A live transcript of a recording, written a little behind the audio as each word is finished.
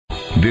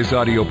This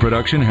audio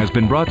production has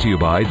been brought to you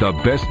by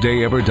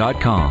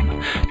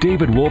thebestdayever.com,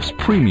 David Wolfe's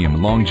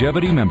premium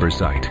longevity member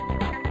site.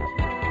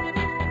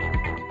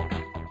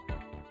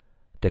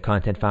 The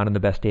content found on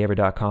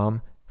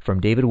thebestdayever.com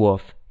from David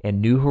Wolfe and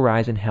New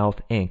Horizon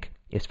Health, Inc.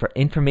 is for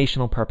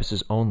informational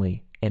purposes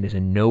only and is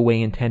in no way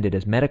intended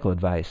as medical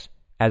advice,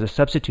 as a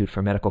substitute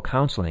for medical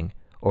counseling,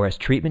 or as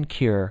treatment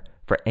cure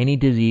for any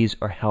disease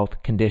or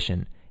health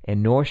condition,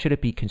 and nor should it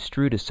be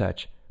construed as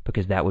such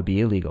because that would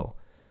be illegal.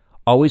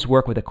 Always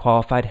work with a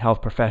qualified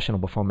health professional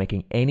before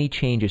making any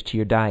changes to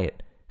your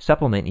diet,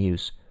 supplement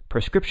use,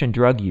 prescription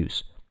drug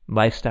use,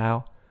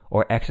 lifestyle,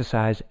 or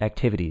exercise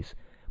activities.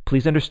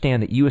 Please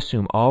understand that you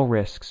assume all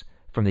risks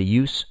from the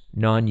use,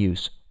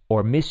 non-use,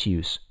 or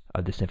misuse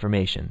of this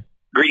information.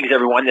 Greetings,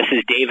 everyone. This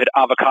is David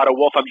Avocado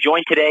Wolfe. I'm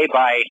joined today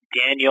by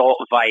Daniel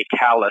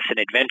Vitalis, an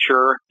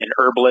adventurer, an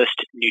herbalist,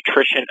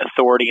 nutrition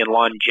authority, and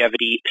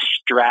longevity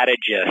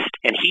strategist.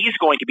 And he's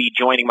going to be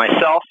joining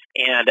myself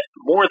and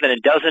more than a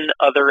dozen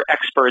other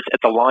experts at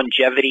the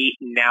Longevity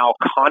Now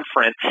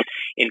conference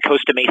in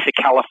Costa Mesa,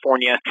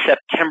 California,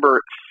 September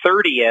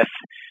 30th.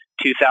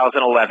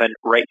 2011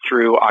 right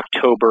through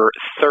October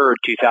 3rd,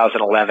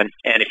 2011.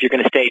 And if you're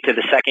going to stay to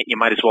the second, you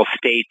might as well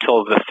stay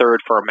till the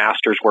third for a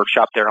master's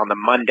workshop there on the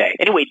Monday.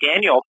 Anyway,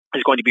 Daniel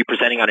is going to be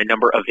presenting on a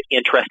number of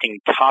interesting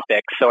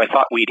topics. So I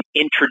thought we'd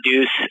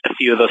introduce a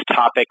few of those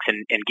topics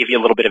and give you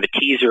a little bit of a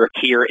teaser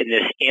here in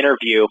this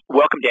interview.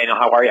 Welcome, Daniel.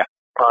 How are you?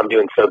 I'm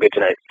doing so good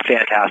tonight.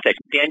 Fantastic.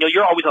 Daniel,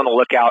 you're always on the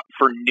lookout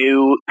for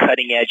new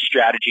cutting-edge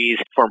strategies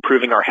for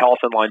improving our health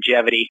and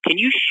longevity. Can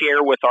you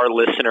share with our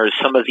listeners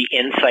some of the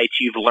insights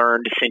you've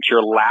learned since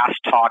your last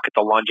talk at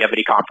the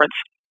Longevity Conference?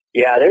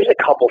 Yeah, there's a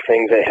couple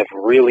things that have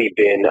really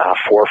been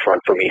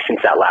forefront for me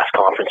since that last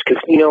conference. Because,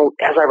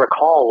 as I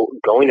recall,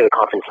 going to the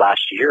conference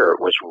last year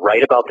was right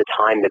about the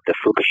time that the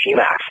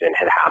Fukushima accident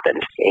had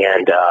happened.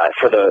 And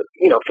for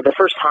the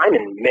first time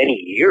in many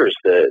years,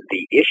 the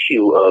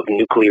issue of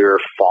nuclear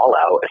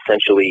fallout,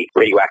 essentially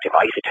radioactive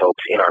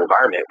isotopes in our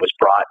environment, was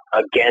brought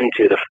again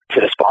to the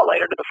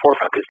spotlight or to the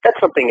forefront. Because that's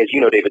something, as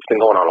you know, David, it's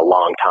been going on a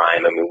long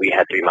time. I mean, we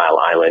had 3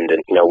 Mile Island and,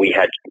 we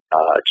had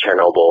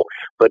Chernobyl.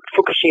 But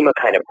Fukushima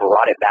kind of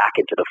brought it back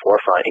into the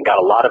forefront and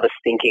got a lot of us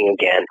thinking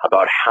again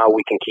about how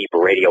we can keep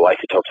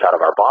radioisotopes out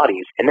of our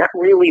bodies. And that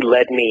really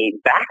led me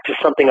back to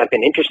something I've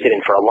been interested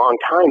in for a long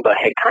time,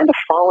 but had kind of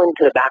fallen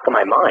to the back of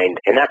my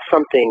mind. And that's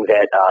something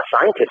that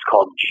scientists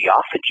call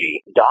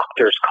geophagy,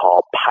 doctors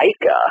call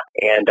pica,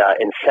 and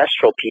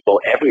ancestral people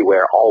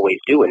everywhere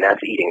always do. And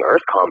that's eating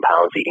earth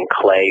compounds, eating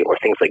clay, or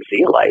things like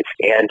zeolites.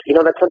 And,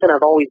 that's something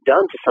I've always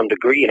done to some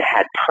degree and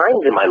had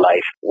times in my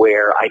life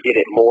where I did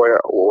it more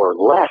or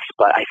less.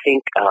 But I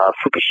think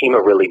Fukushima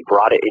really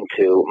brought it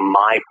into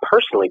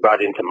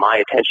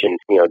my attention.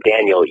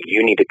 Daniel,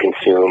 you need to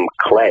consume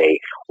clay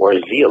or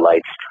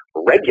zeolites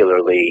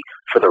regularly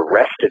for the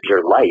rest of your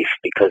life,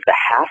 because the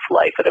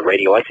half-life of the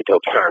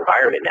radioisotopes in our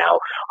environment now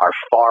are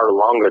far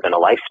longer than a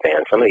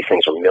lifespan. Some of these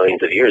things are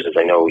millions of years, as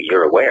I know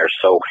you're aware.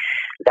 So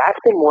that's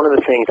been one of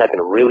the things I've been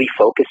really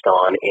focused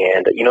on.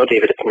 And,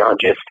 David, it's not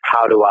just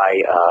how do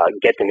I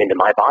get them into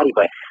my body,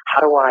 but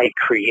how do I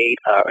create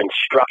and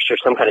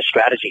structure some kind of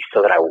strategy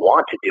so that I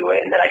want to do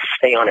it and that I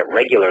stay on it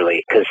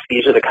regularly, because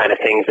these are the kind of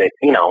things that,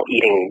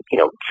 eating,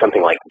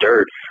 something like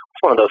dirt,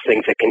 it's one of those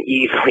things that can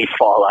easily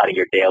fall out of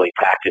your daily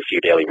practice,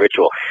 your daily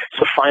ritual.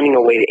 So finding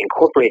a way to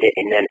incorporate it,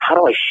 and then how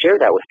do I share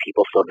that with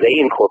people so they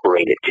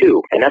incorporate it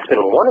too? And that's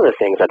been one of the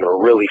things I've been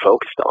really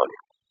focused on.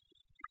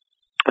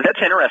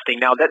 That's interesting.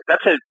 Now,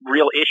 that's a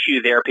real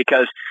issue there,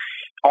 because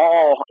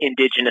all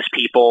indigenous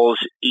peoples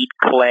eat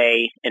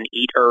clay and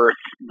eat earth.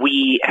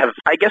 We have,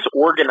 I guess,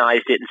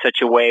 organized it in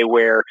such a way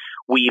where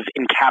we've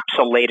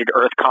encapsulated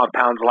earth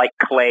compounds like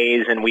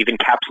clays, and we've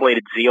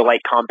encapsulated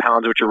zeolite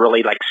compounds, which are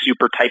really like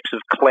super types of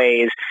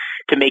clays,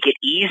 to make it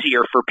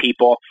easier for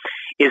people.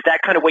 Is that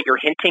kind of what you're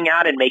hinting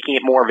at and making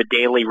it more of a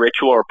daily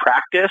ritual or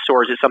practice,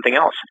 or is it something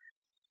else?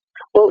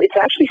 Well, it's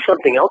actually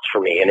something else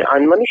for me, and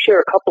let me share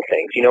a couple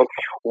things.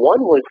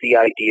 One was the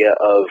idea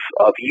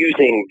of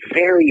using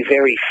very,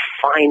 very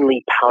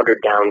finely powdered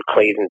down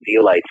clays and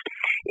zeolites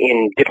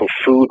in different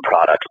food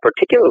products,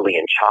 particularly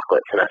in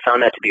chocolates, and I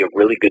found that to be a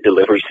really good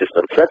delivery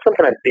system. So that's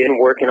something I've been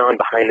working on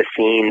behind the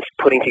scenes,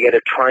 putting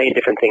together, trying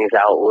different things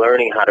out,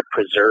 learning how to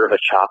preserve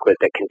a chocolate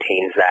that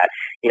contains that.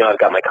 I've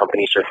got my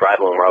company,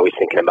 Survival, and we're always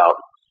thinking about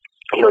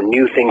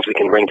new things we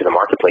can bring to the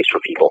marketplace for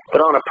people.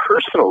 But on a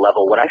personal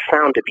level, what I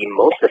found to be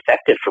most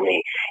effective for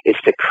me is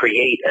to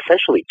create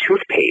essentially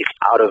toothpaste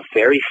out of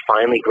very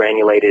finely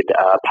granulated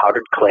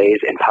powdered clays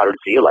and powdered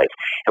zeolites.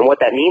 And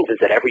what that means is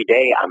that every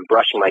day I'm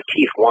brushing my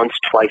teeth once,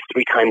 twice,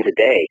 3 times a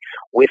day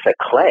with a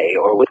clay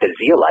or with a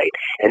zeolite.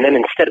 And then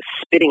instead of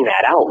spitting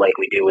that out like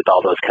we do with all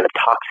those kind of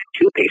toxic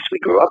toothpaste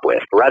we grew up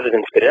with, rather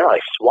than spit it out,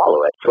 I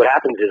swallow it. So what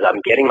happens is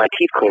I'm getting my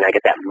teeth clean. I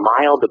get that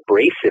mild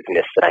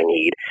abrasiveness that I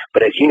need.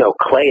 But as you know,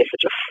 clay is such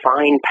such a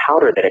fine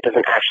powder that it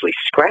doesn't actually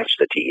scratch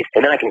the teeth.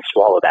 And then I can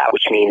swallow that,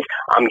 which means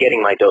I'm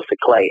getting my dose of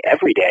clay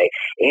every day,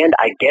 and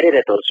I get it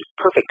at those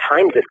perfect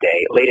times of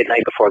day, late at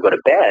night before I go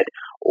to bed,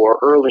 or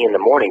early in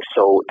the morning.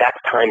 So that's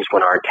times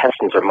when our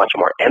intestines are much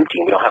more empty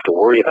and we don't have to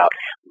worry about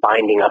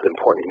binding up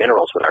important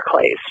minerals with our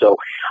clays. So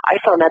I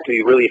found that to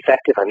be really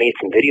effective. I made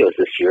some videos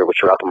this year,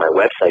 which are up on my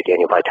website,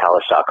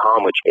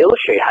 danielvitalis.com, which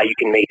illustrate how you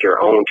can make your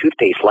own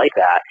toothpaste like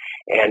that.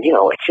 And,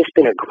 it's just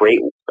been a great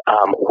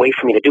way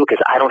for me to do it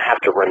because I don't have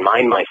to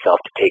remind myself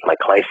to take my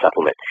clay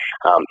supplement.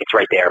 It's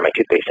right there in my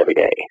toothpaste every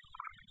day.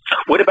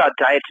 What about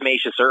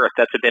diatomaceous earth?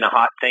 That's been a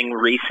hot thing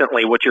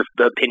recently. What's your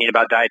opinion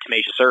about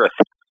diatomaceous earth?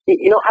 I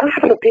don't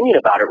have an opinion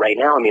about it right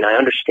now. I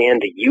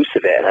understand the use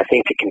of it, and I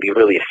think it can be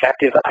really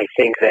effective. I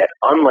think that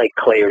unlike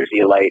clay or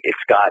zeolite,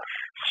 it's got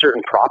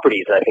certain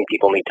properties that I think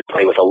people need to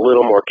play with a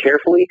little more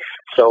carefully.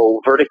 So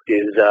verdict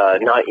is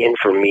not in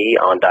for me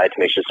on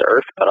diatomaceous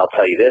earth, but I'll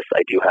tell you this,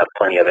 I do have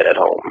plenty of it at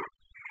home.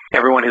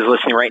 Everyone who's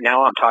listening right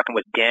now, I'm talking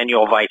with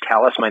Daniel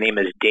Vitalis. My name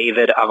is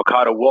David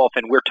Avocado Wolfe,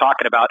 and we're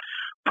talking about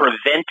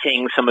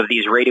preventing some of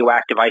these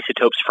radioactive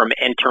isotopes from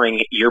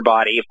entering your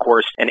body. Of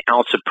course, an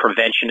ounce of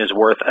prevention is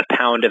worth a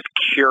pound of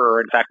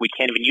cure. In fact, we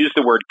can't even use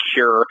the word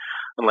cure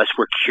unless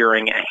we're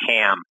curing a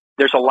ham.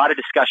 There's a lot of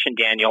discussion,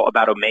 Daniel,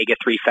 about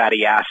omega-3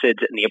 fatty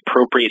acids and the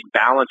appropriate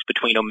balance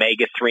between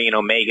omega-3 and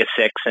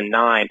omega-6 and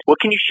 9. What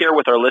can you share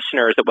with our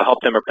listeners that will help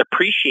them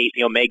appreciate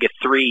the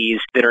omega-3s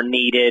that are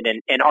needed?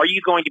 And are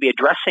you going to be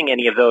addressing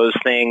any of those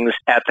things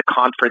at the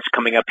conference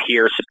coming up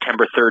here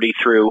September 30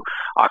 through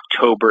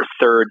October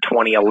 3rd,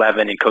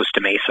 2011 in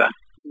Costa Mesa?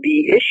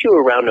 The issue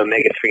around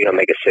omega-3 and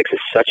omega-6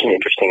 is such an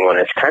interesting one.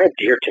 It's kind of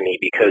dear to me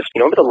because,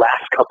 over the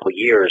last couple of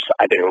years,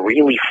 I've been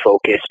really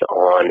focused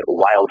on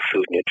wild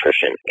food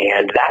nutrition.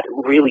 And that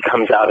really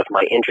comes out of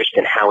my interest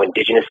in how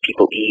indigenous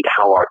people eat,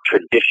 how our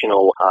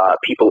traditional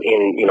people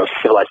in,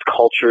 civilized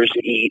cultures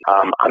eat.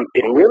 I've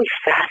been really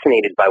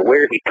fascinated by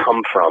where we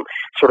come from,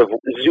 sort of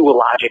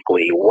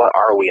zoologically. What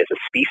are we as a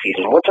species?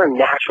 And what's our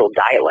natural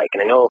diet like?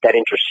 And I know that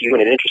interests you,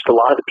 and it interests a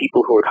lot of the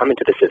people who are coming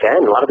to this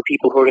event, and a lot of the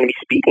people who are going to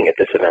be speaking at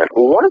this event.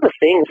 One of the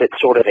things that's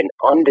sort of an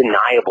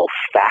undeniable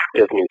fact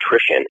of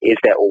nutrition is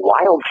that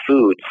wild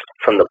foods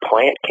from the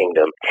plant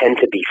kingdom tend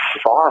to be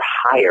far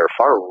higher,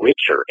 far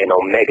richer in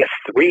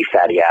omega-3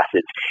 fatty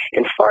acids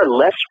and far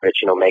less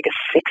rich in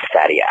omega-6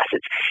 fatty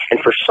acids.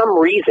 And for some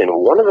reason,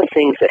 one of the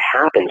things that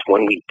happens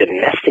when we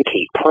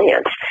domesticate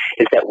plants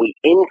is that we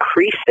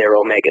increase their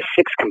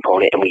omega-6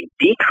 component and we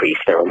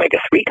decrease their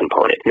omega-3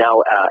 component.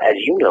 Now, as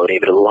you know,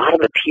 David, a lot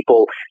of the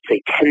people,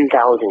 say 10,000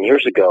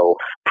 years ago,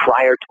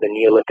 prior to the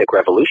Neolithic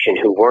Revolution,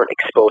 who weren't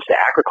exposed to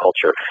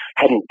agriculture,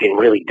 hadn't been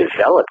really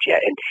developed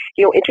yet. And,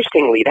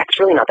 interestingly, that's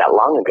really not that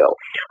long ago.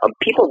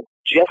 People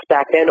just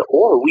back then,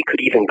 or we could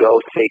even go,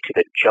 say, to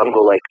the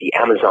jungle like the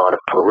Amazon of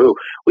Peru,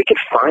 we could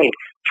find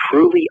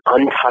truly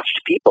untouched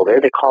people. There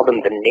they call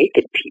them the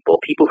naked people,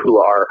 people who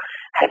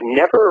have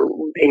never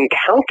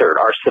encountered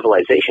our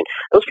civilization.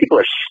 Those people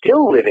are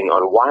still living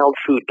on wild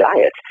food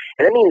diets,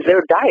 and that means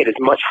their diet is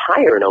much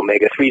higher in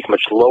omega-3s,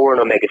 much lower in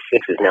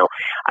omega-6s. Now,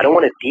 I don't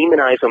want to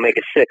demonize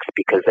omega-6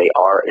 because they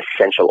are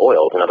essential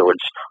oils. In other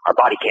words, our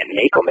body can't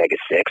make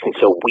omega-6, and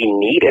so we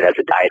need it as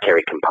a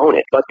dietary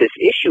component. But this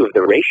issue of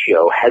the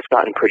ratio has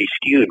gotten pretty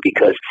skewed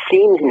because it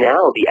seems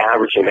now the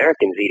average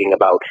American's eating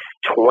about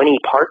 20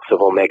 parts of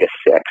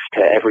omega-6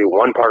 to every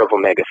 1 part of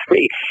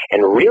omega-3,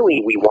 and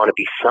really we want to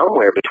be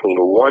somewhere between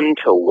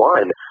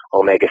 1-to-1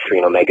 omega-3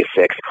 and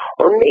omega-6,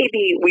 or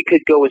maybe we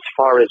could go as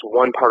far as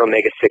 1 part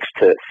omega-6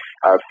 to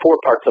 4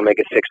 parts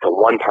omega-6 to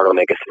 1 part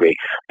omega-3.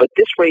 But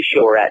this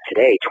ratio we're at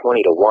today,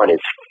 20-to-1,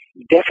 is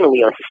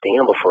definitely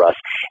unsustainable for us,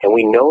 and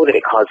we know that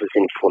it causes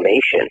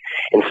inflammation.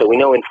 And so we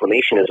know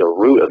inflammation is a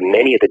root of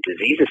many of the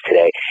diseases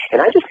today.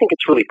 And I just think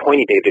it's really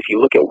pointy, David, if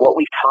you look at what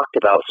we've talked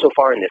about so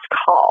far in this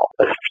call,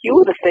 a few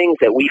of the things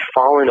that we've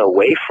fallen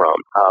away from,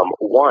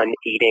 one,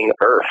 eating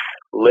earth,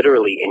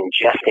 literally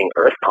ingesting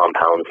earth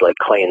compounds like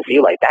clay and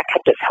zeolite, that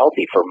kept us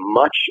healthy for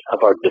much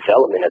of our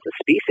development as a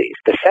species.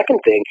 The second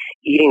thing,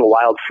 eating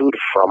wild food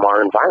from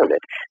our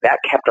environment, that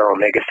kept our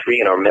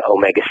omega-3 and our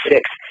omega-6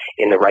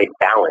 in the right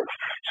balance.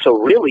 So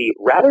really,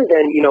 rather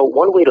than,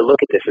 one way to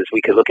look at this is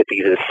we could look at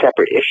these as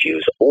separate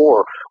issues,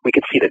 or we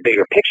could see the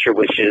bigger picture,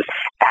 which is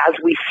as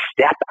we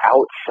step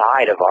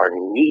outside of our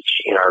niche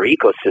in our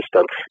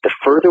ecosystem, the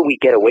further we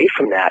get away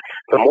from that,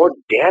 the more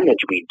damage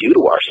we do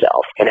to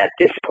ourselves. And at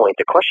this point,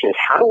 the question is,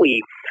 how do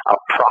we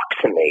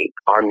approximate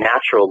our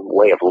natural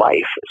way of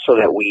life so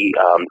that we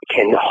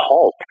can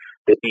halt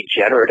the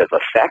degenerative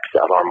effects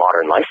of our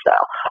modern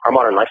lifestyle? Our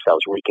modern lifestyle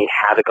is wreaking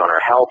havoc on our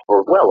health.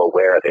 We're well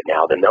aware of it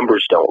now. The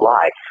numbers don't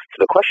lie.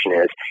 So the question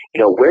is,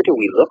 where do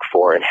we look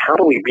for and how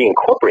do we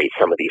reincorporate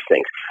some of these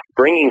things?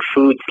 Bringing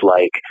foods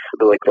like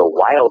the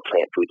wild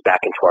plant foods back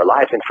into our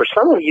lives. And for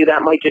some of you,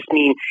 that might just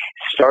mean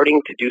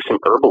starting to do some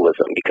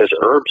herbalism, because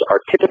herbs are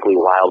typically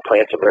wild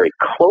plants, or very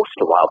close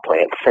to wild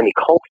plants,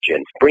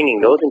 semi-cultigens.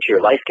 Bringing those into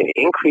your life can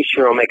increase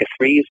your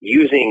omega-3s.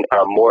 Using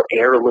more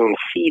heirloom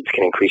seeds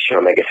can increase your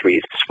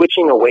omega-3s.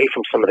 switching away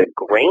from some of the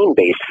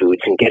grain-based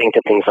foods and getting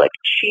to things like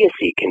chia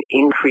seed can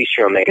increase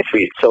your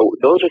omega-3s. So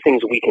those are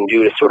things we can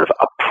do to sort of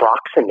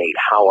approximate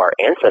how our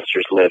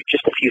ancestors lived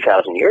just a few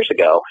thousand years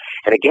ago.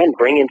 And again,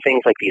 bring in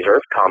things like these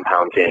earth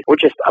compounds in.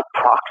 We're just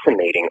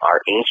approximating our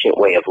ancient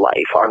way of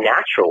life, our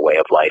natural way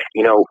of life.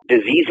 You know,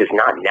 disease is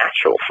not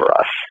natural for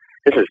us.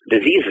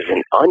 Disease is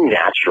an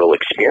unnatural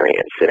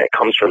experience, and it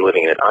comes from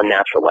living an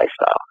unnatural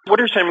lifestyle. What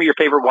are some of your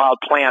favorite wild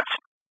plants?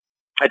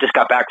 I just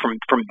got back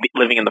from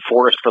living in the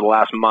forest for the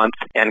last month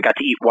and got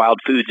to eat wild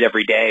foods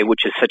every day,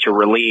 which is such a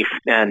relief.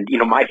 And, you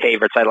know, my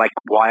favorites, I like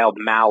wild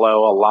mallow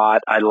a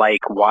lot. I like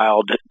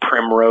wild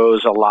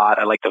primrose a lot.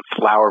 I like the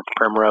flower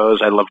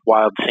primrose. I love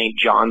wild St.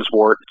 John's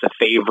wort. It's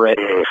a favorite.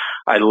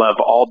 I love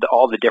all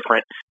the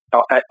different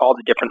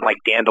like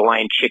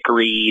dandelion,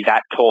 chicory,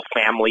 that whole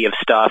family of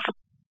stuff.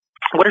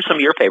 What are some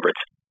of your favorites?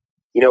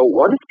 You know,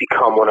 one that's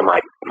become one of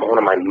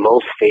my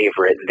most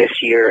favorite this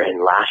year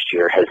and last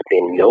year has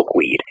been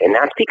milkweed. And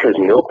that's because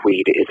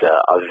milkweed is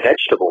a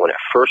vegetable when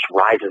it first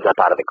rises up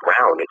out of the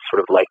ground. It's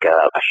sort of like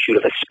a shoot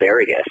of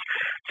asparagus.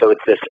 So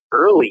it's this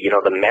early, you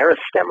know, the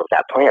meristem of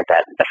that plant,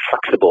 the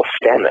flexible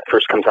stem that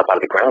first comes up out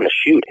of the ground, the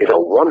shoot, is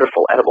a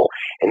wonderful edible.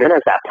 And then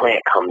as that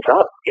plant comes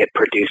up, it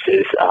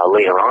produces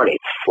later on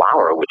its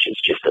flower, which is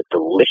just a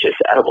delicious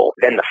edible.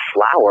 Then the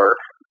flower,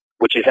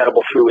 which is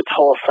edible through its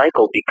whole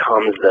cycle,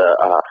 becomes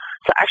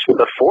so actually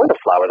before the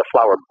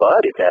flower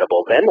bud is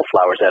edible, then the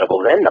flower is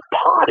edible, then the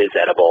pod is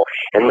edible,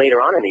 and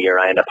later on in the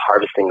year I end up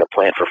harvesting the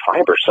plant for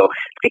fiber. So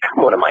it's become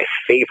one of my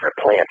favorite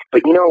plants.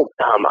 But you know,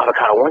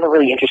 avocado, one of the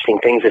really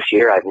interesting things this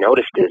year I've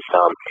noticed is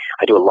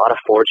I do a lot of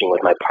foraging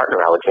with my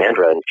partner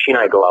Alexandra, and she and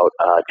I go out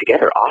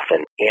together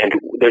often. And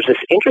there's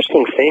this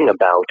interesting thing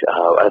about,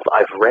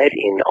 I've read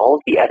in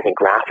all of the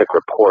ethnographic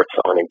reports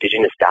on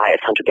indigenous diets,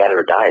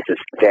 hunter-gatherer diets,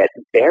 is that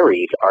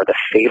berries are the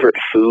favorite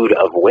food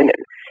of women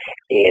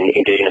in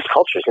indigenous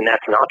cultures, and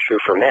that's not true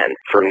for men.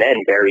 For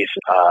men, berries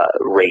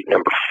rate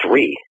number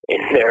 3 in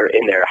their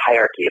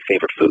hierarchy of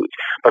favorite foods.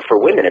 But for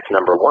women, it's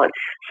number 1.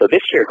 So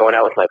this year, going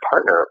out with my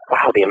partner,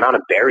 wow, the amount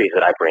of berries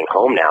that I bring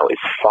home now is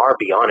far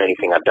beyond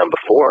anything I've done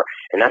before.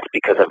 And that's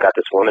because I've got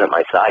this woman at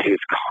my side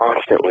who's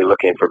constantly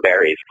looking for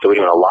berries. So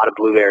we're doing a lot of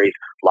blueberries,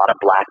 a lot of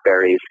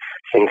blackberries,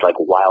 things like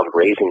wild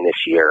raisin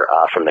this year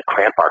from the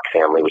crampbark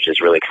family, which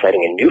is really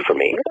exciting and new for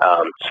me.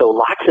 So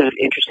lots of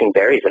interesting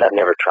berries that I've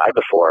never tried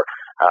before.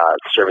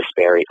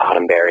 Serviceberry,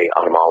 autumn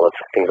olive,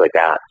 things like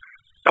that.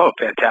 Oh,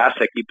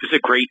 fantastic. It was a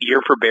great year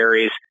for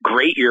berries,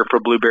 great year for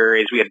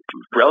blueberries. We had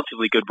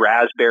relatively good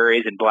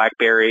raspberries and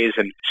blackberries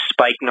and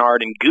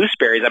spikenard and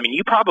gooseberries. I mean,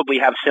 you probably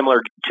have similar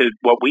to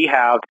what we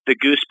have, the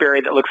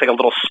gooseberry that looks like a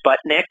little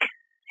Sputnik.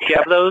 Do you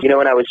have those? You know,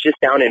 when I was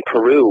just down in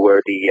Peru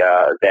where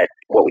that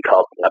what we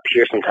call up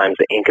here sometimes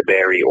the Inca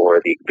berry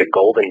or the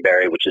golden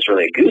berry, which is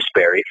really a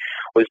gooseberry,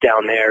 was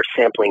down there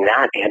sampling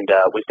that, and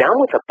was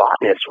down with a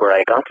botanist where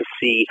I got to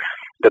see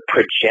the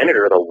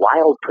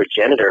wild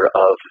progenitor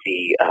of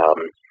the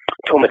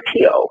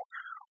tomatillo,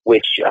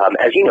 which,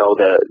 as you know,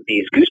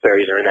 these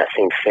gooseberries are in that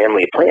same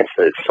family of plants,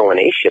 the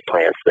solanaceae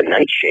plants, the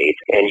nightshades,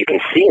 and you can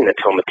see in the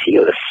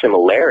tomatillo the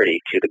similarity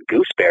to the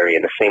gooseberry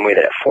in the same way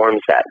that it forms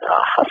that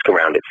husk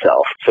around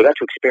itself. So I got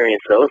to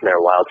experience those in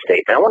their wild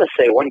state. And I want to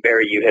say one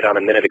berry you hit on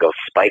a minute ago,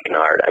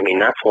 spikenard. I mean,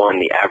 that's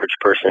one the average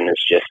person is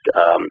just,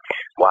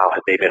 wow,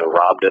 have they been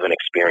robbed of an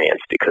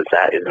experience, because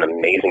that is an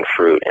amazing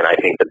fruit. And I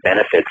think the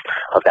benefits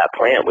of that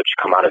plant, which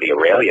come out of the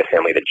Aralia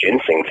family, the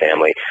ginseng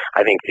family,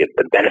 I think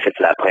the benefits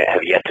of that plant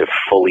have yet to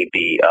fully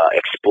be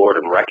explored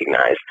and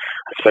recognized,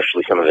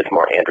 especially some of its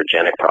more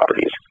androgenic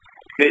properties.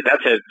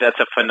 That's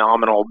a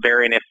phenomenal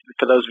berry. And if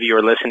for those of you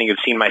who are listening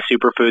who've seen my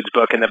superfoods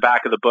book, in the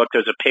back of the book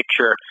there's a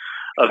picture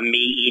of me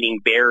eating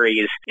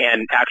berries,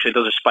 and actually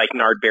those are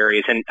spikenard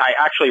berries. And I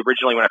actually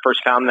originally, when I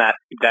first found that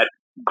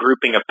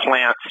grouping of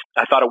plants,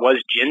 I thought it was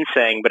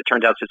ginseng, but it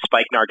turns out it's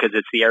spikenard because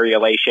it's the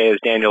Areolaceae, as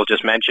Daniel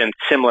just mentioned,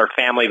 similar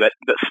family but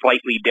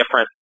slightly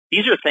different.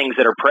 These are things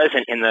that are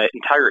present in the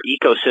entire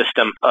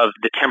ecosystem of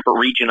the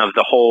temperate region of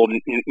all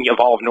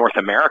of North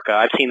America.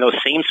 I've seen those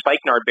same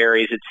spikenard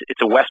berries.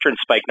 It's a western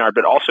spikenard,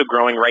 but also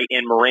growing right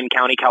in Marin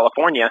County,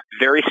 California,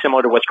 very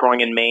similar to what's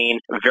growing in Maine,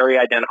 very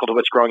identical to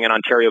what's growing in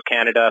Ontario,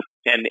 Canada,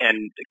 and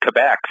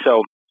Quebec.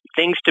 So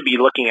things to be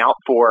looking out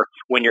for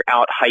when you're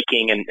out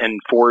hiking and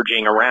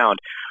foraging around.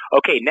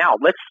 Okay, now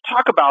let's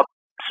talk about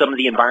some of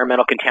the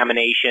environmental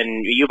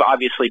contamination. You've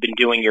obviously been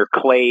doing your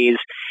clays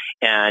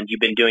and you've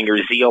been doing your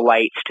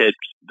zeolites to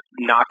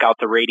knock out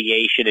the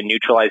radiation and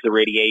neutralize the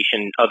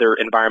radiation, other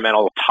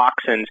environmental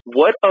toxins.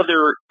 What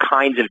other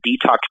kinds of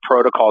detox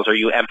protocols are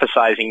you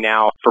emphasizing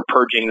now for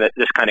purging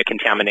this kind of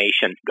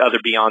contamination, other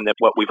beyond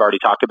what we've already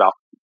talked about?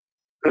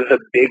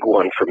 The big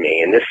one for me,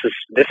 and this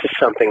is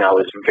something I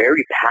was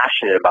very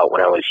passionate about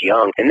when I was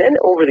young, and then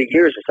over the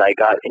years as I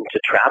got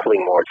into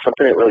traveling more, it's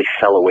something that really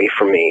fell away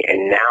from me,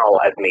 and now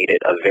I've made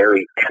it a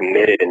very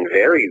committed and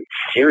very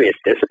serious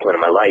discipline in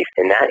my life,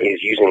 and that is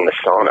using the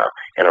sauna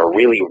in a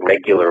really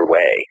regular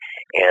way.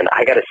 And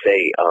I got to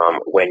say,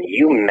 when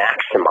you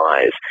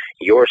maximize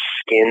your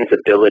skin's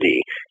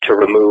ability to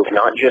remove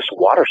not just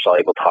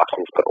water-soluble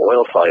toxins, but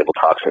oil-soluble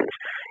toxins,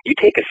 you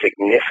take a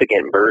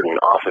significant burden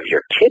off of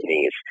your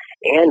kidneys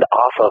and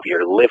off of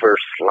your liver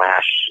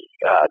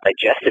 /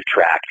 digestive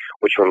tract,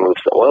 which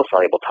removes the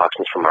oil-soluble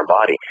toxins from our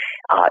body.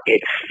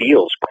 It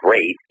feels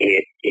great.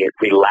 It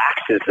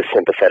relaxes the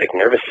sympathetic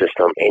nervous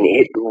system, and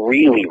it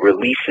really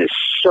releases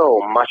so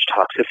much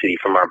toxicity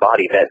from our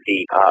body that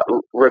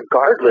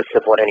regardless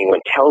of what anyone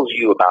tells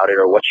you about it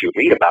or what you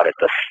read about it,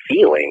 the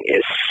feeling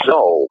is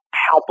so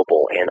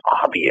palpable and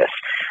obvious.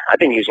 I've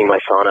been using my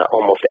sauna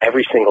almost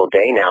every single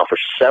day now for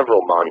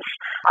several months.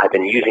 I've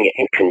been using it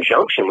in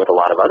conjunction with a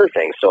lot of other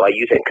things. So I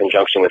use it in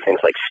conjunction with things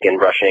like skin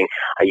brushing.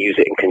 I use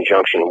it in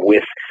conjunction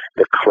with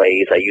the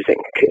clays. I use it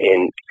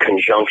in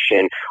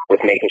conjunction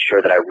with making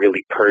sure that I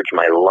really purge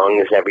my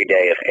lungs every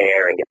day of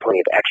air and get plenty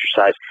of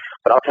exercise.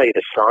 But I'll tell you,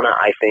 the sauna,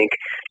 I think,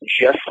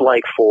 just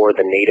like for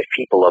the native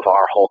people of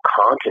our whole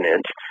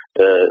continent,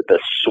 the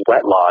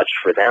sweat lodge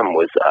for them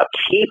was a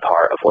key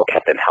part of what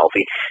kept them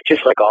healthy.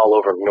 Just like all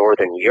over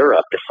Northern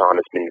Europe, the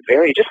sauna's been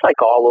just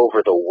like all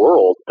over the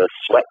world, the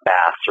sweat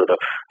baths or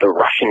the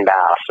Russian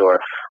baths or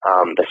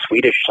the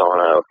Swedish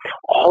sauna,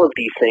 all of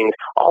these things,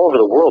 all over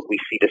the world, we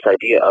see this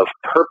idea of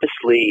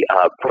purposely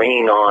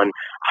bringing on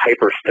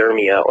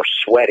hyperthermia or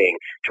sweating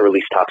to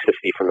release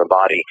toxicity from the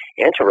body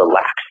and to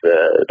relax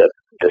the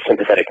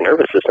sympathetic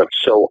nervous system.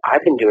 So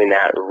I've been doing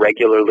that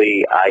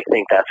regularly. I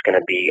think that's going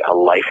to be a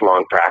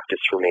lifelong practice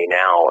for me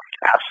now.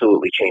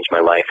 Absolutely changed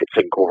my life.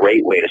 It's a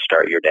great way to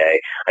start your day.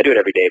 I do it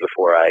every day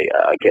before I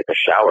get in the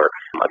shower.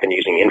 I've been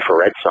using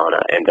infrared sauna,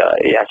 and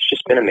it's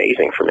just been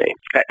amazing for me.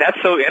 That's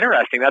so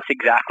interesting. That's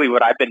exactly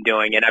what I've been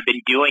doing, and I've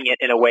been doing it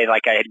in a way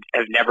like I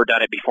have never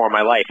done it before in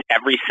my life.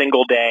 Every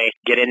single day,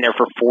 get in there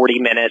for 40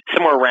 minutes,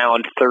 somewhere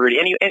around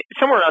 25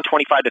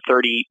 to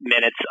 30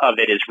 minutes of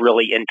it is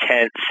really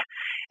intense.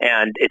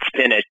 And it's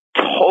been a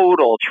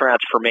total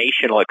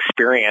transformational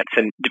experience.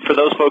 And for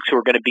those folks who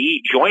are going to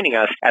be joining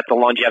us at the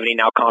Longevity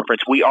Now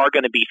conference, we are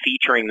going to be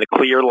featuring the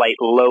Clear Light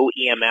Low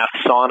EMF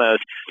saunas,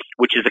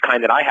 which is the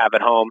kind that I have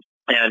at home.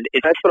 And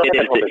that's what I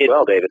have at home as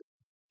well, David.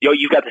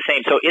 You've got the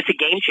same. So it's a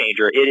game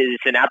changer. It is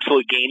an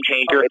absolute game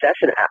changer. Okay,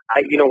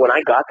 when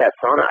I got that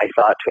sauna, I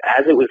thought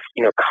as it was,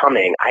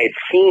 coming, I had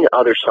seen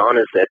other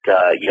saunas that,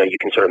 you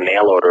can sort of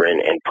mail order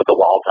and put the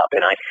walls up.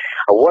 And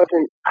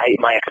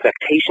my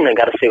expectation, I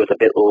got to say, was a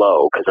bit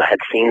low because I had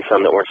seen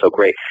some that weren't so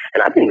great.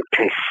 And I've been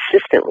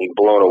consistently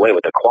blown away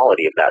with the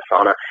quality of that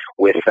sauna.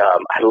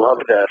 I love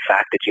the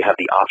fact that you have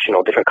the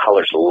optional different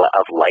colors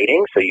of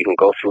lighting, so you can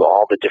go through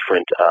all the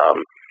different,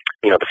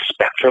 the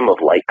spectrum of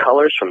light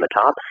colors from the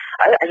top.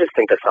 I just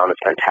think the sauna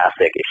is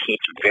fantastic. It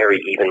heats very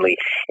evenly,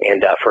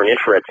 and for an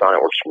infrared sauna,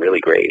 it works really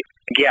great.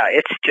 Yeah,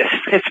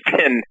 it's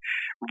been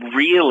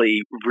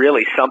really,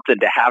 really something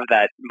to have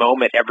that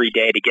moment every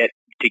day to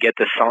get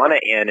the sauna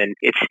in, and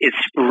it's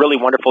really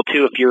wonderful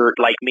too if you're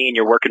like me and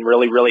you're working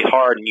really, really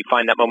hard and you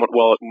find that moment,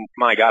 well,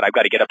 my God, I've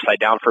got to get upside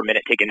down for a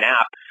minute, take a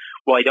nap.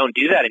 Well, I don't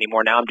do that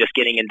anymore. Now I'm just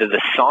getting into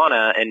the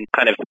sauna and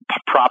kind of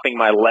propping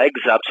my legs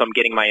up, so I'm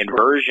getting my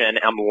inversion.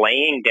 I'm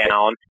laying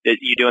down.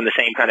 You doing the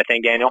same kind of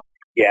thing, Daniel?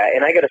 Yeah,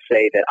 and I got to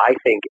say that I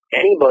think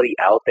anybody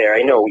out there,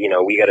 I know,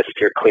 we got to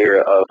steer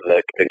clear of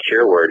the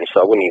cure word, and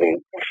so I wouldn't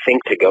even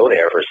think to go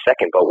there for a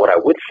second. But what I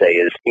would say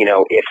is,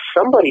 if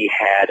somebody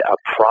had a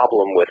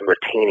problem with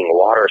retaining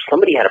water,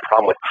 somebody had a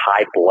problem with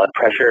high blood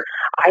pressure,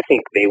 I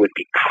think they would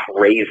be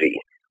crazy.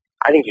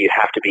 I think you'd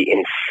have to be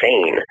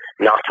insane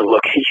not to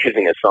look at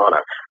using a sauna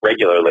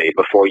regularly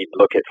before you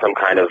look at some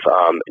kind of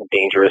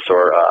dangerous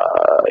or,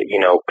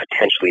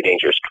 potentially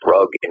dangerous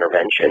drug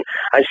intervention.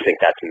 I just think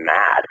that's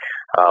mad.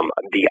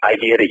 The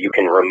idea that you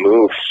can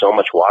remove so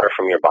much water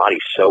from your body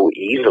so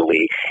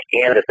easily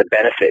and that the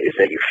benefit is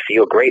that you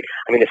feel great.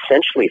 I mean,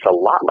 essentially, it's a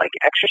lot like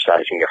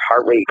exercising. Your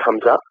heart rate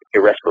comes up,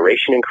 your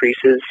respiration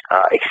increases,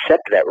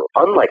 except that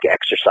unlike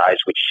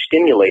exercise, which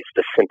stimulates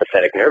the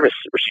sympathetic nervous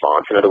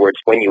response, in other words,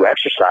 when you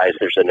exercise,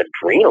 there's an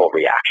adrenal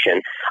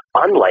reaction.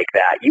 Unlike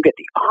that, you get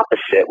the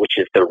opposite, which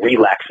is the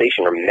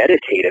relaxation or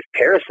meditative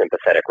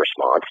parasympathetic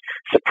response,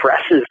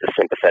 suppresses the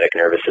sympathetic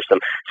nervous system,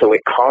 so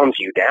it calms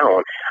you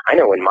down. I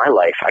know in my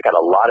life, I got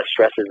a lot of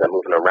stresses. I'm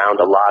moving around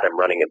a lot. I'm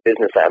running a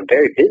business. I'm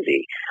very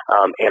busy.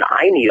 And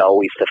I need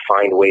always to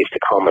find ways to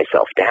calm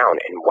myself down.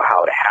 And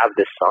wow, to have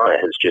this sauna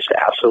has just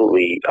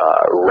absolutely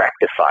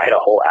rectified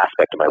a whole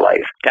aspect of my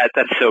life.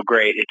 That's so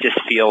great. It just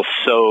feels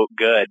so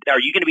good.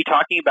 Are you going to be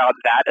talking about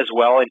that as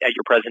well at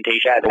your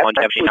presentation at the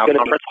Longevity Now conference?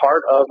 That's going to be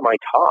part of my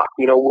talk.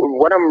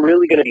 What I'm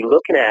really going to be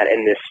looking at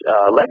in this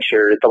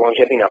lecture at the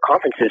Longevity Now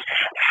conference is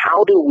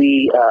how do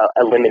we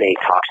eliminate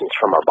toxins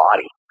from our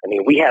body? I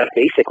mean, we have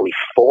basically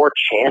 4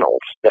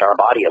 channels that our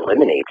body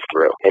eliminates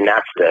through, and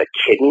that's the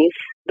kidneys,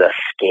 the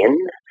skin,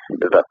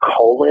 the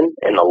colon,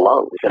 and the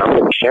lungs. And I'm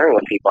going to be sharing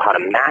with people how to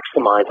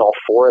maximize all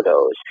 4 of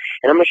those.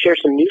 And I'm going to share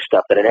some new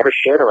stuff that I never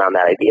shared around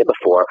that idea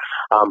before.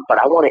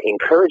 But I want to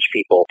encourage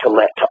people to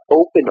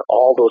open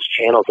all those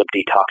channels of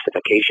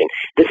detoxification.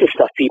 This is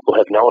stuff people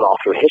have known all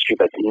through history,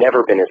 but it's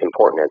never been as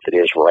important as it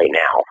is right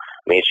now.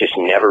 I mean, it's just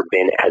never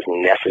been as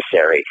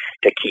necessary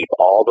to keep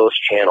all those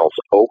channels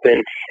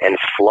open and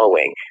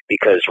flowing,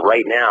 because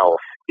right now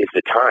is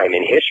the time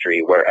in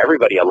history where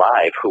everybody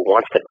alive who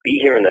wants to be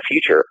here in the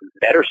future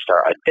better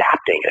start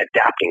adapting and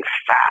adapting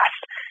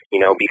fast,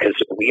 because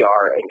we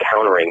are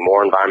encountering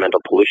more environmental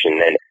pollution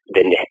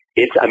than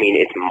it's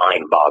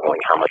mind-boggling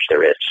how much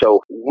there is. So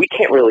we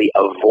can't really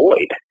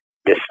avoid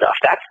this stuff.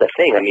 That's the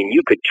thing. I mean,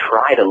 you could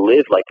try to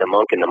live like the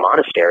monk in the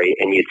monastery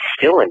and you'd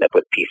still end up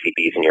with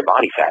PCBs in your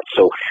body fat.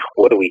 So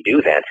what do we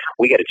do then?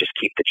 We got to just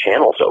keep the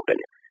channels open.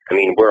 I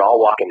mean, we're all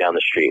walking down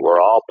the street.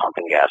 We're all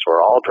pumping gas.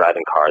 We're all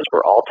driving cars.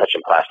 We're all touching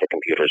plastic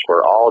computers.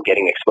 We're all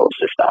getting exposed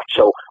to stuff.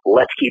 So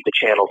let's keep the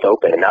channels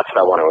open. And that's what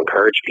I want to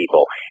encourage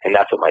people. And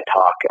that's what my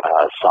talk,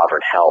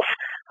 Sovereign Health,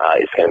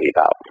 is going to be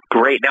about.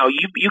 Great. Now,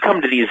 you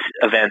come to these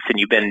events and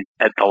you've been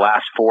at the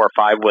last 4 or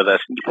 5 with us.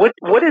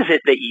 What is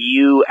it that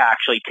you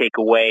actually take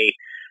away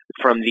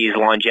from these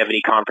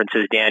longevity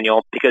conferences,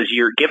 Daniel? Because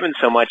you're given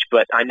so much,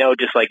 but I know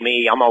just like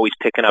me, I'm always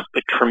picking up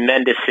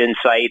tremendous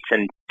insights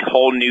and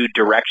whole new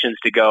directions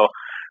to go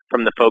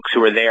from the folks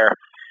who are there.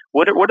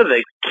 What are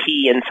the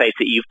key insights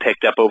that you've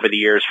picked up over the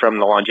years from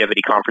the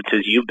longevity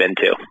conferences you've been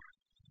to?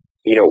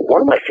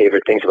 One of my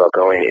favorite things about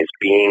going is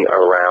being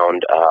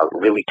around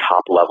really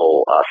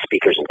top-level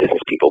speakers and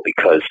business people,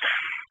 because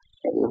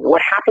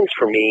what happens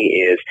for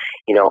me is,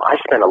 I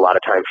spend a lot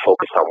of time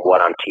focused on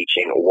what I'm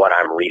teaching, what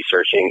I'm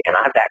researching, and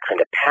I have that kind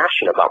of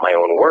passion about my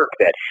own work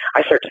that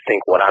I start to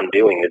think what I'm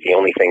doing is the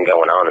only thing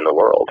going on in the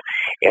world.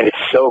 And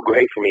it's so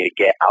great for me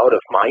to get out of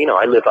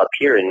I live up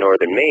here in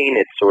northern Maine.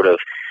 It's sort of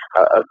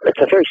it's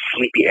a very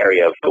sleepy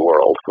area of the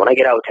world. When I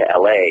get out to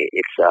LA,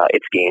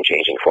 it's game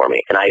changing for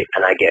me, and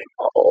I get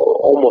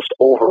almost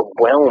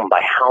overwhelmed by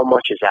how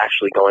much is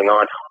actually going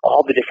on,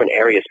 all the different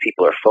areas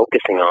people are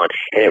focusing on,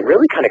 and it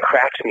really kind of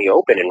cracks me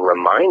open and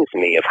reminds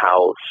me of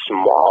how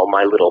small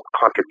my little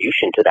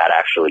contribution to that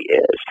actually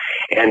is.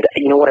 And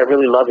what I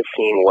really love is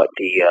seeing what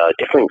the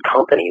different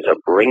companies are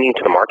bringing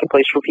to the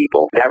marketplace for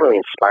people. That really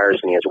inspires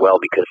me as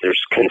well, because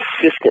there's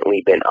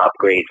consistently been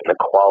upgrades in the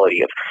quality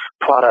of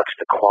products,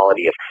 the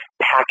quality of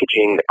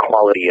packaging, the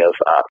quality of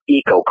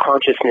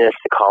eco-consciousness,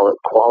 the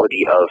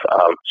quality of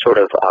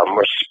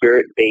more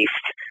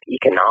spirit-based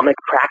economic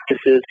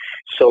practices.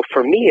 So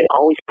for me, it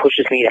always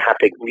pushes me to have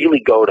to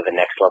really go to the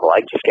next level.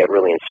 I just get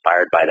really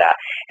inspired by that.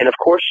 And of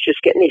course,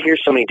 just getting to hear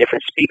so many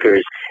different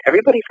speakers,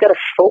 everybody's got a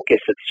focus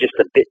that's just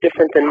a bit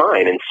different than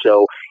mine. And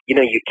so,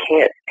 you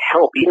can't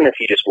help, even if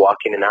you just walk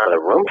in and out of the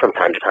room from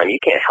time to time,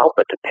 you can't help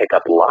but to pick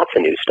up lots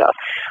of new stuff.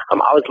 I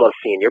always love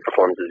seeing your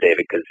performances,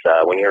 David, because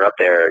when you're up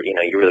there, you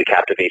really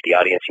captivate the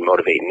audience. You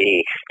motivate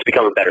me to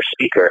become a better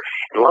speaker.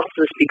 And lots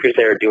of the speakers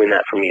there are doing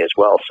that for me as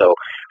well. So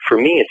for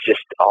me, it's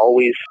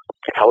always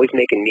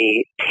making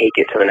me take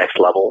it to the next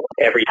level.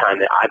 Every time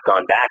that I've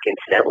gone back,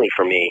 incidentally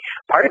for me,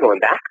 part of going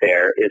back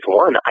there is,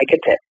 one, I get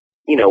to,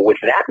 with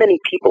that many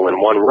people in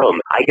one room,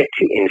 I get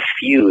to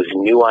infuse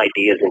new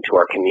ideas into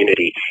our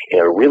community in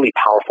a really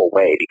powerful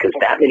way, because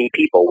that many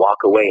people walk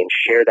away and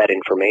share that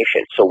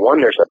information. So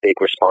one, there's a big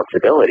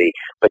responsibility,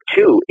 but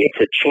two, it's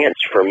a chance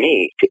for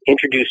me to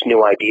introduce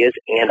new ideas,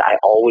 and I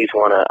always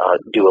want to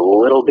do a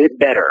little bit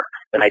better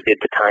than I did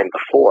the time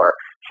before.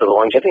 So the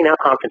Longevity Now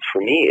conference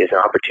for me is an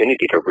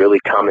opportunity to really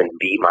come and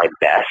be my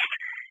best.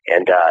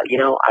 And,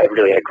 I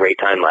really had a great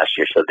time last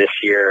year. So this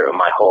year,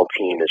 my whole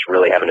team is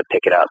really having to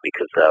pick it up,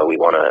 because we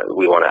want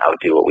to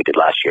outdo what we did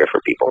last year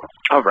for people.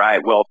 All right.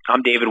 Well,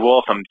 I'm David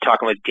Wolfe. I'm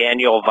talking with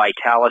Daniel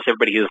Vitalis.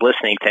 Everybody who's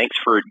listening, thanks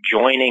for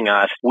joining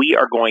us. We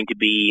are going to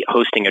be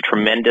hosting a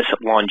tremendous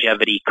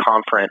longevity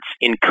conference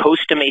in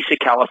Costa Mesa,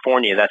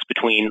 California. That's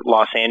between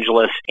Los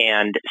Angeles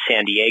and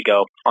San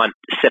Diego on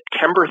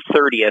September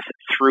 30th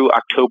through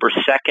October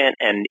 2nd.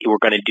 And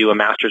we're going to do a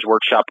master's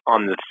workshop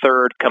on the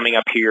 3rd coming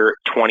up here,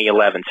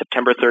 2011.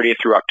 September 30th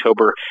through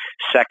October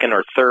 2nd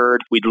or 3rd.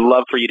 We'd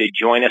love for you to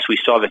join us. We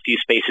still have a few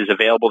spaces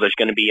available. There's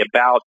going to be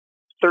about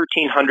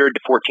 1,300 to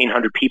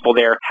 1,400 people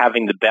there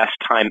having the best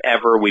time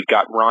ever. We've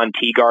got Ron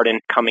Teagarden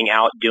coming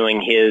out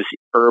doing his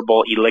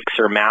herbal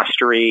elixir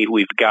mastery.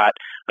 We've got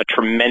a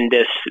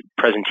tremendous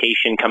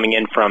presentation coming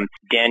in from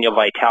Daniel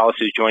Vitalis,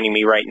 who's joining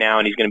me right now,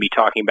 and he's going to be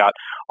talking about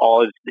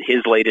all of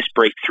his latest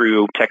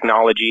breakthrough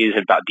technologies,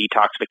 about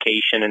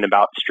detoxification and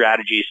about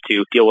strategies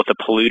to deal with a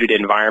polluted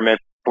environment.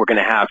 We're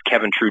going to have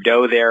Kevin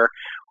Trudeau there.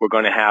 We're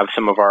going to have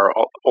some of our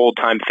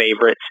old-time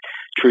favorites.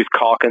 Truth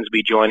Calkins will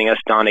be joining us,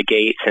 Donna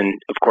Gates, and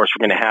of course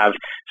we're going to have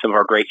some of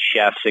our great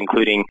chefs,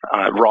 including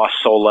Ross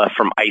Sola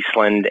from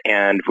Iceland,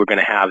 and we're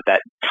going to have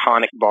that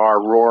tonic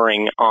bar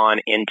roaring on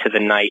into the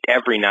night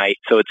every night.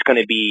 So it's going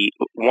to be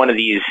one of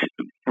these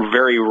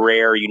very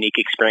rare, unique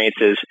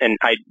experiences, and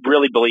I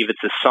really believe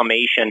it's a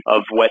summation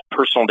of what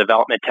personal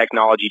development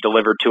technology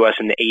delivered to us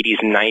in the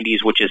 80s and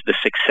 90s, which is the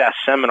Success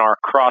Seminar,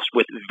 crossed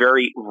with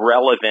very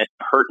relevant,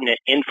 pertinent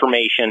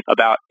information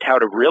about how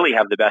to really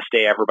have the best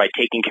day ever by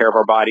taking care of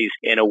our bodies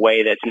in a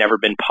way that's never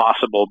been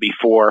possible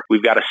before.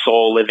 We've got a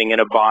soul living in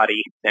a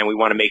body, and we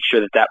want to make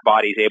sure that that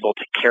body is able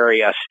to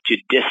carry us to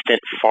distant,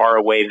 far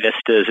away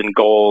vistas and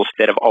goals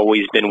that have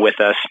always been with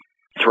us.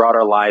 throughout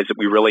our lives that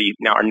we really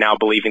are now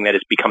believing that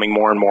is becoming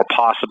more and more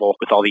possible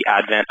with all the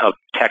advent of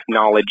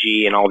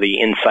technology and all the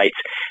insights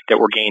that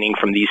we're gaining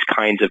from these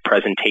kinds of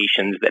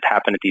presentations that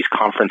happen at these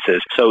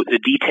conferences. So the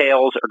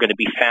details are going to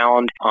be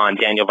found on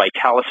Daniel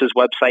Vitalis's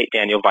website,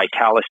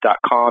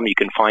 danielvitalis.com. You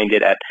can find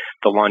it at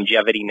the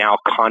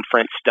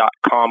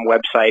LongevityNowConference.com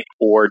website,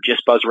 or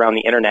just buzz around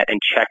the internet and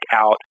check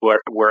out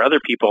where other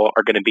people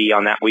are going to be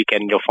on that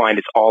weekend. You'll find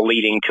it's all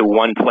leading to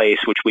one place,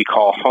 which we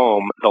call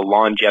home, the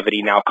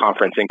Longevity Now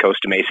Conference in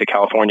Costa Mesa,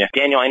 California.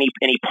 Daniel,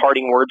 any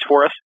parting words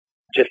for us?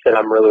 Just that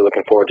I'm really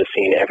looking forward to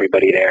seeing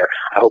everybody there.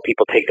 I hope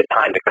people take the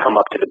time to come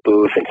up to the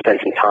booth and spend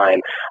some time,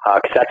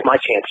 because that's my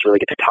chance to really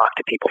get to talk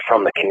to people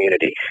from the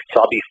community. So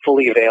I'll be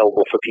fully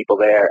available for people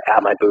there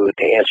at my booth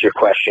to answer your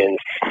questions,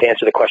 to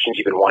answer the questions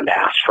you've been wanting to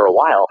ask for a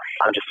while.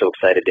 I'm just so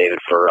excited,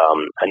 David, for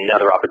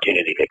another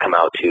opportunity to come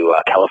out to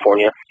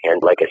California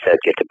and, like I said,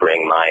 get to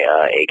bring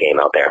my A game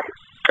out there.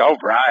 All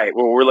right.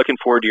 Well, we're looking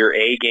forward to your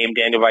A game,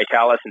 Daniel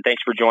Vitalis, and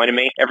thanks for joining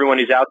me. Everyone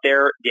who's out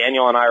there,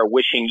 Daniel and I are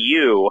wishing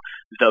you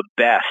the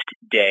best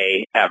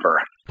day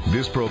ever.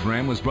 This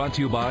program was brought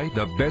to you by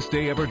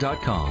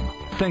thebestdayever.com.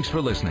 Thanks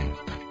for listening.